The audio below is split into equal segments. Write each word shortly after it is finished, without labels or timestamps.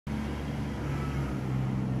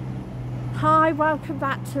Hi, welcome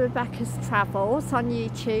back to Rebecca's Travels on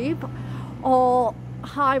YouTube, or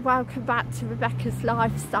hi, welcome back to Rebecca's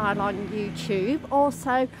Lifestyle on YouTube.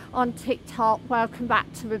 Also on TikTok, welcome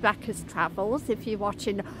back to Rebecca's Travels if you're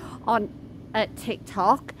watching on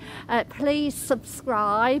TikTok. Please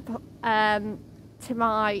subscribe to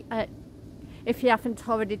my, if you haven't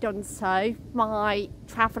already done so, my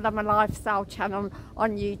travel and my lifestyle channel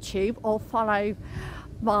on YouTube, or follow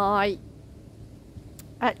my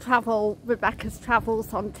Rebecca's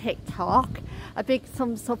Travels on TikTok. A big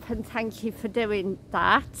thumbs up and thank you for doing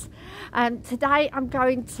that. Today I'm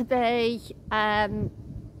going to be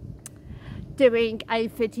doing a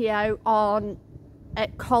video on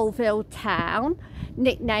Coalville town,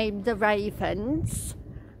 nicknamed the Ravens.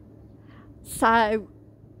 So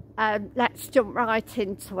let's jump right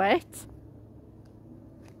into it.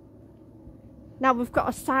 Now we've got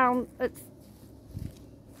a sign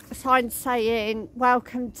saying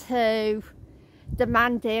welcome to the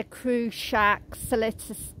Mandir Cruise Shack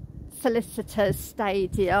Solicitors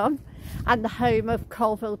Stadium and the home of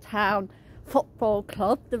Coalville Town Football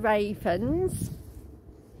Club, the Ravens.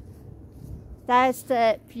 There's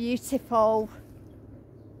the beautiful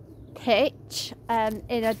pitch in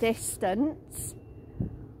a distance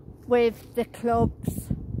with the club's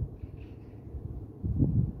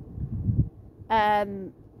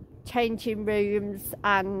changing rooms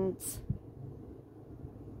and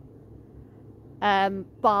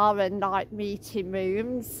bar and night meeting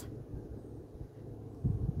rooms,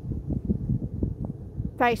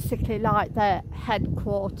 basically like their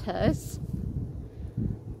headquarters.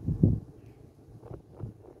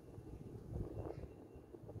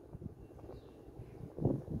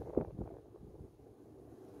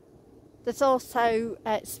 There's also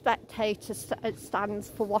spectator stands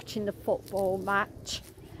for watching the football match.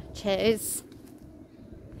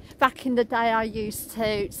 Back in the day I used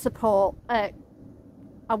to support and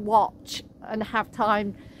watch and have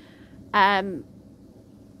time a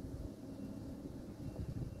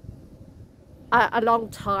long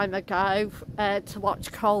time ago to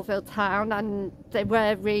watch Coalville Town, and they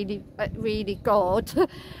were really good.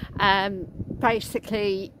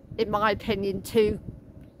 Basically, in my opinion, too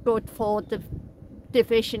good for the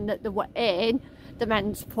division that they were in, the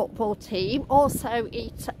men's football team. Also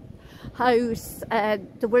hosts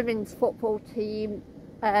the women's football team,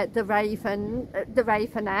 the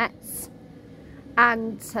Ravenettes,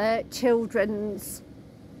 and children's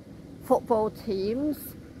football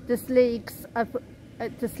teams. There's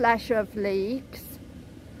leisure of leagues,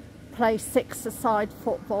 play 6-a-side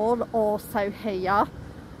football also here,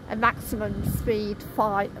 a maximum speed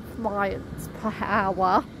 5 miles per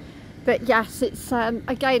hour. But yes, it's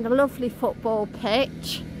again a lovely football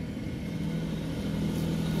pitch,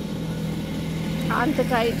 and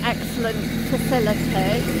again excellent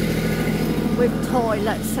facilities with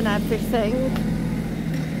toilets and everything.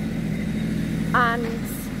 And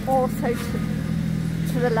also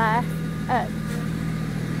to the left,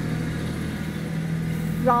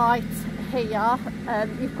 right here,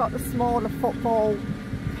 you've got the smaller football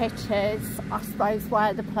pitches, I suppose,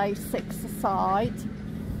 where they play 6-a-side.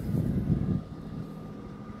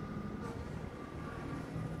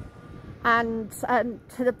 And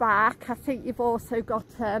to the back, I think you've also got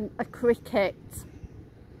a cricket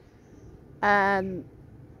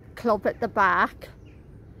club at the back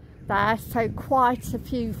there. So quite a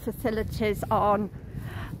few facilities on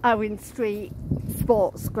Owen Street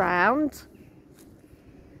Sports Ground.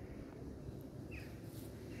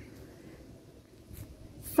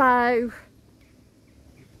 So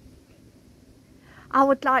I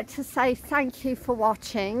would like to say thank you for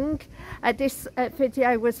watching. This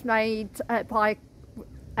video was made by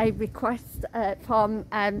a request from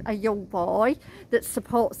a young boy that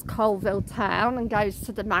supports Coalville Town and goes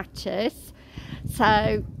to the matches.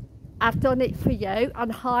 So I've done it for you,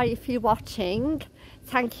 and hi if you're watching.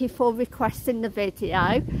 Thank you for requesting the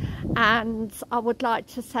video, and I would like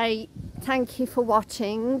to say thank you for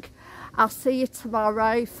watching. I'll see you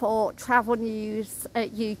tomorrow for Travel News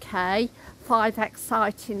at UK, 5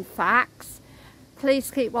 exciting facts.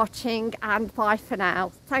 Please keep watching, and bye for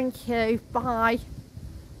now. Thank you. Bye.